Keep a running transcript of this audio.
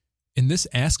this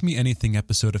Ask Me Anything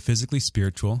episode of Physically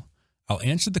Spiritual, I'll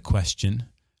answer the question,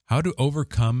 how to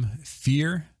overcome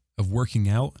fear of working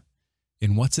out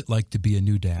and what's it like to be a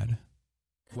new dad.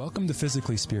 Welcome to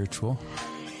Physically Spiritual.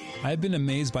 I've been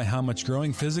amazed by how much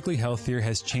growing physically healthier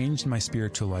has changed my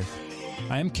spiritual life.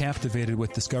 I am captivated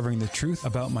with discovering the truth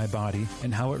about my body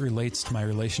and how it relates to my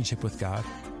relationship with God.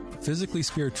 Physically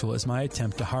Spiritual is my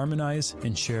attempt to harmonize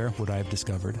and share what I've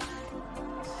discovered.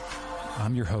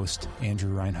 I'm your host,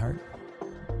 Andrew Reinhardt.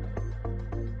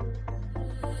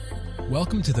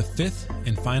 Welcome to the fifth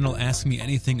and final Ask Me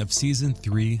Anything of Season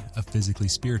 3 of Physically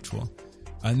Spiritual.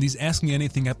 On these Ask Me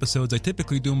Anything episodes, I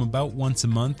typically do them about once a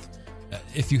month.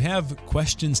 If you have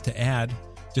questions to add,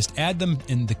 just add them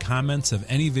in the comments of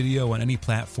any video on any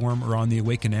platform or on the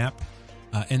Awaken app,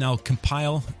 and I'll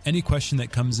compile any question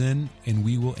that comes in, and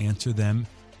we will answer them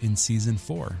in Season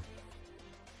 4.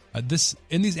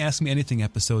 In these Ask Me Anything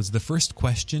episodes, the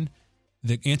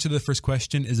answer to the first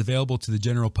question is available to the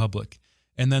general public.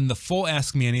 And then the full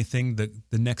Ask Me Anything, the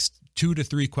next 2 to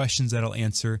 3 questions that I'll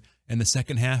answer in the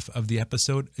second half of the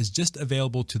episode is just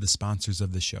available to the sponsors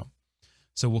of the show.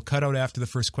 So we'll cut out after the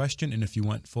first question, and if you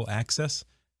want full access,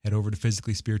 head over to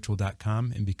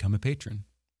physicallyspiritual.com and become a patron.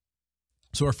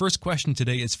 So our first question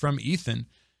today is from Ethan.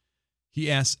 He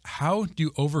asks, how do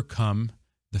you overcome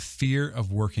the fear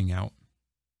of working out?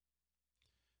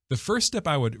 The first step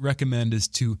I would recommend is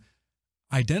to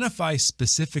identify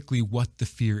specifically what the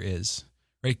fear is,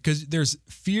 right? Because there's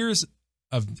fears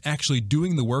of actually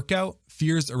doing the workout,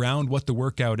 fears around what the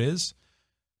workout is,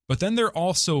 but then there are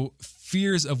also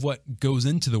fears of what goes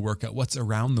into the workout, what's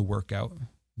around the workout,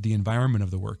 the environment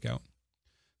of the workout.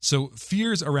 So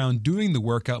fears around doing the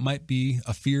workout might be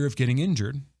a fear of getting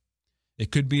injured.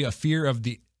 It could be a fear of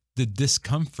the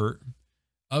discomfort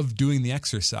of doing the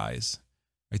exercise,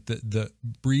 right? The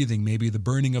breathing, maybe the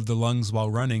burning of the lungs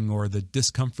while running or the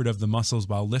discomfort of the muscles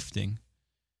while lifting.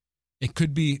 It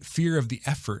could be fear of the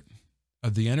effort,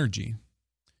 of the energy.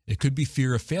 It could be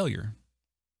fear of failure,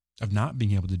 of not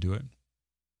being able to do it.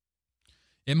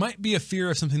 It might be a fear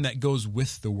of something that goes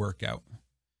with the workout.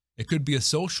 It could be a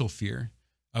social fear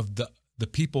of the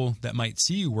people that might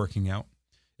see you working out.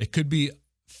 It could be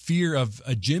fear of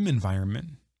a gym environment,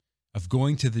 of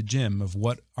going to the gym, of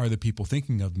what are the people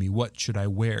thinking of me? What should I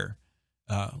wear?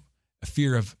 A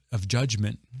fear of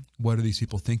judgment. What are these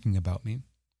people thinking about me?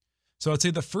 So I'd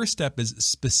say the first step is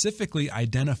specifically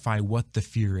identify what the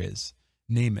fear is.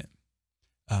 Name it.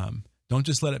 Don't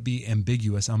just let it be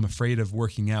ambiguous. I'm afraid of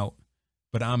working out,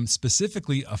 but I'm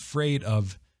specifically afraid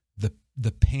of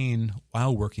the pain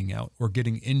while working out, or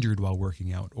getting injured while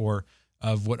working out, or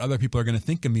of what other people are going to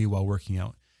think of me while working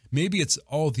out. Maybe it's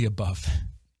all the above.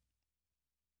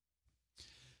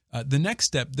 The next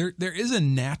step, there is a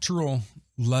natural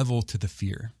level to the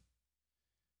fear.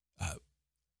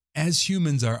 As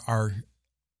humans, our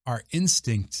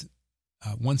instinct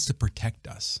wants to protect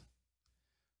us.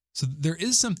 So there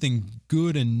is something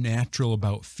good and natural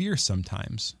about fear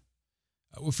sometimes.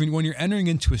 When you're entering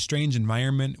into a strange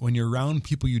environment, when you're around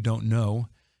people you don't know,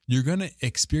 you're going to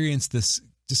experience this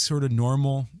just sort of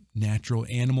normal, natural,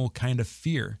 animal kind of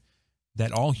fear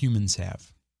that all humans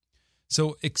have.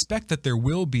 So expect that there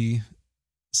will be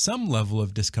some level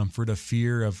of discomfort, of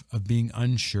fear, of being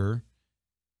unsure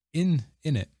in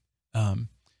it.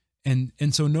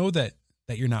 And so know that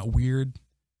you're not weird,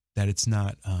 that it's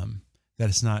not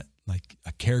like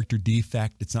a character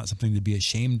defect. It's not something to be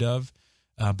ashamed of.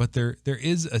 But there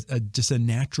is just a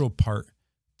natural part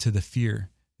to the fear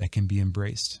that can be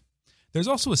embraced. There's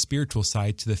also a spiritual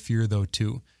side to the fear, though,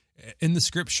 too. In the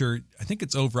scripture, I think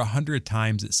it's over 100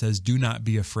 times it says, do not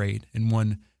be afraid in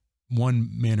one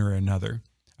manner or another.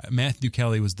 Matthew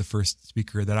Kelly was the first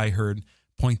speaker that I heard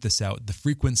point this out, the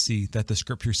frequency that the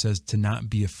scripture says to not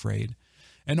be afraid.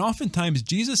 And oftentimes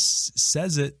Jesus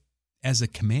says it as a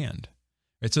command,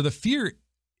 right? So the fear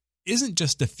isn't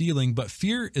just a feeling, but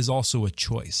fear is also a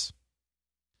choice.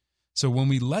 So when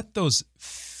we let those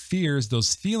fears,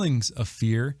 those feelings of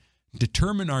fear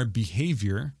determine our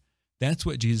behavior, that's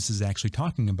what Jesus is actually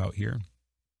talking about here.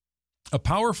 A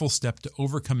powerful step to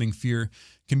overcoming fear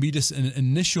can be just an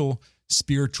initial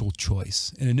spiritual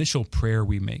choice, an initial prayer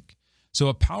we make. So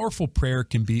a powerful prayer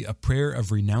can be a prayer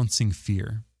of renouncing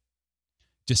fear.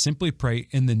 Just simply pray,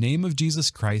 in the name of Jesus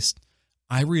Christ,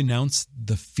 I renounce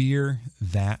the fear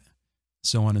that,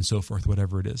 so on and so forth,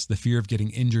 whatever it is, the fear of getting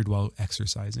injured while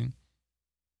exercising.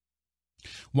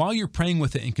 While you're praying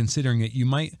with it and considering it, you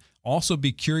might also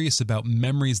be curious about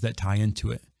memories that tie into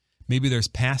it. Maybe there's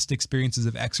past experiences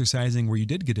of exercising where you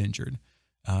did get injured.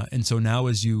 And so now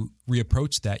as you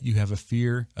reapproach that, you have a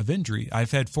fear of injury.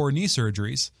 I've had 4 knee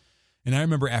surgeries, and I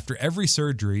remember after every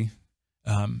surgery,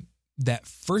 that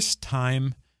first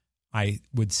time I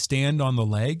would stand on the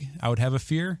leg, I would have a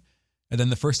fear. And then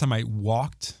the first time I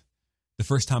walked, the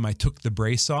first time I took the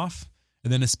brace off,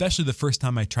 and then especially the first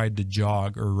time I tried to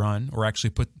jog or run or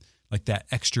actually put like that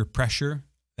extra pressure,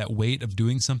 that weight of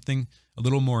doing something a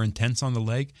little more intense on the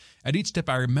leg. At each step,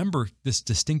 I remember this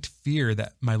distinct fear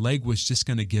that my leg was just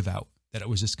going to give out, that it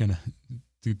was just going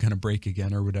to kind of break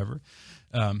again or whatever.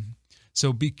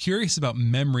 So be curious about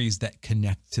memories that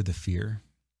connect to the fear,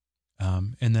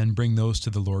 and then bring those to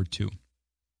the Lord too.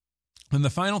 And the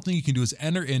final thing you can do is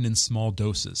enter in small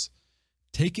doses.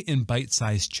 Take it in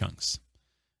bite-sized chunks.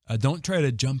 Don't try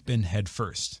to jump in head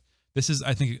first. This is,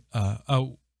 I think, a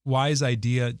wise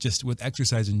idea just with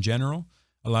exercise in general.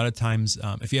 A lot of times,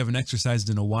 if you haven't exercised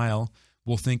in a while,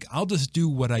 we'll think, I'll just do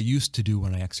what I used to do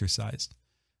when I exercised.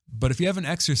 But if you haven't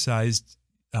exercised,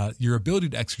 your ability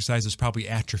to exercise is probably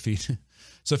atrophied.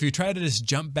 So if you try to just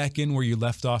jump back in where you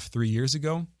left off 3 years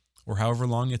ago, or however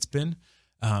long it's been,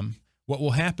 what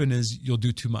will happen is you'll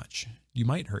do too much. You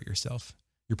might hurt yourself.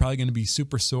 You're probably going to be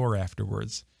super sore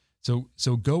afterwards.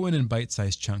 So go in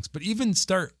bite-sized chunks, but even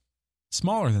start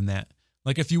smaller than that.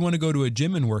 Like if you want to go to a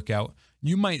gym and work out,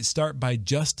 you might start by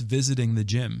just visiting the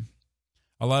gym.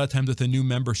 A lot of times with a new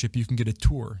membership, you can get a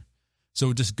tour.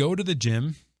 So just go to the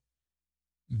gym,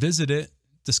 visit it,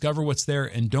 discover what's there,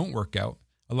 and don't work out.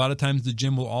 A lot of times the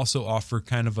gym will also offer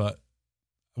kind of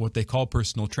what they call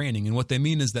personal training. And what they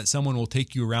mean is that someone will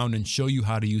take you around and show you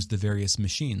how to use the various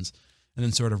machines and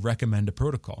then sort of recommend a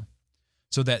protocol.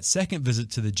 So that second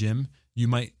visit to the gym, you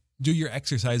might do your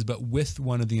exercise, but with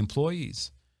one of the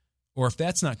employees. Or if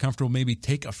that's not comfortable, maybe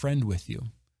take a friend with you.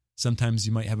 Sometimes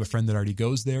you might have a friend that already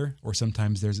goes there, or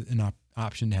sometimes there's an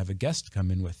option to have a guest come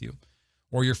in with you.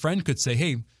 Or your friend could say,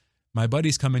 hey, my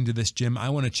buddy's coming to this gym. I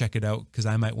want to check it out because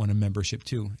I might want a membership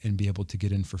too and be able to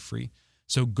get in for free.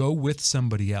 So go with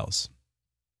somebody else.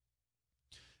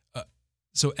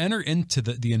 So enter into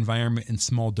the environment in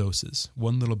small doses,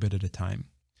 one little bit at a time.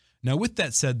 Now, with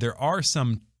that said, there are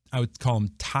some, I would call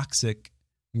them toxic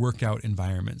workout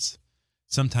environments.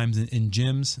 Sometimes in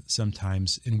gyms,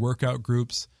 sometimes in workout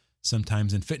groups,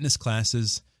 sometimes in fitness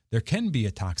classes. There can be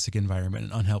a toxic environment,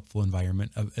 an unhelpful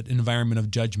environment, an environment of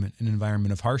judgment, an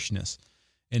environment of harshness,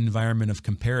 an environment of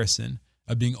comparison,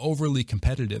 of being overly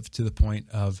competitive to the point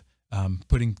of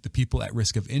putting the people at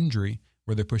risk of injury,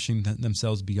 where they're pushing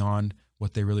themselves beyond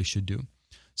what they really should do.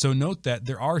 So note that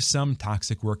there are some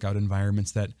toxic workout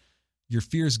environments that your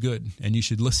fear is good and you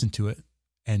should listen to it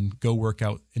and go work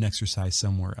out and exercise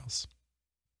somewhere else.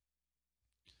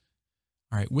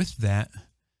 All right, with that,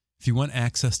 if you want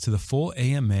access to the full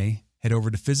AMA, head over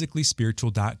to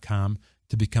physicallyspiritual.com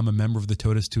to become a member of the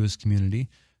Totus Tuus community.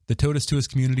 The Totus Tuus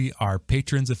community are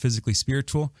patrons of Physically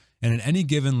Spiritual, and at any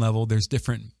given level, there's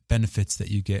different benefits that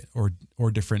you get or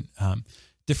different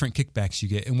kickbacks you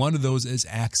get. And one of those is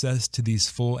access to these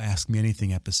full Ask Me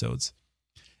Anything episodes.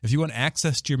 If you want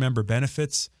access to your member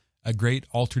benefits, a great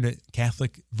alternate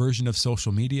Catholic version of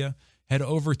social media, head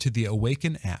over to the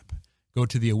Awaken app. Go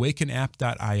to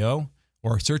theawakenapp.io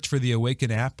or search for the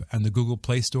Awaken app on the Google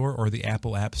Play Store or the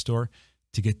Apple App Store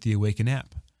to get the Awaken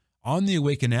app. On the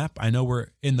Awaken app, I know we're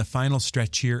in the final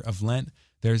stretch here of Lent.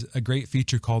 There's a great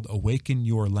feature called Awaken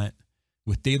Your Lent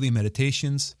with daily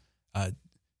meditations,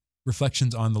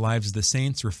 reflections on the lives of the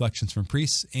saints, reflections from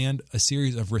priests, and a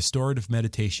series of restorative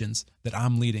meditations that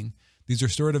I'm leading. These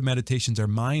restorative meditations are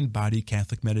mind-body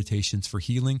Catholic meditations for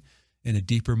healing and a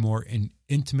deeper, more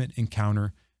intimate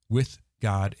encounter with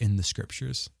God in the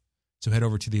Scriptures. So head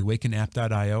over to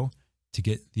theawakenapp.io to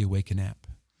get the Awaken app.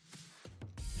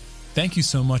 Thank you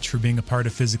so much for being a part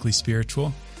of Physically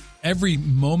Spiritual. Every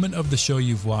moment of the show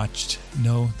you've watched,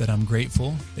 know that I'm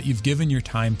grateful that you've given your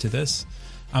time to this.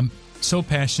 I'm so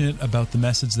passionate about the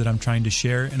message that I'm trying to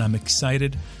share, and I'm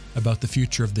excited about the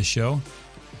future of the show.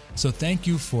 So thank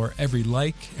you for every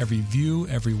like, every view,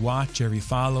 every watch, every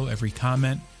follow, every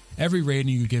comment, every rating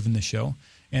you give in the show.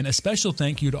 And a special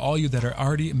thank you to all you that are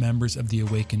already members of the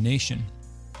Awaken Nation.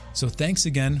 So thanks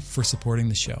again for supporting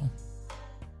the show.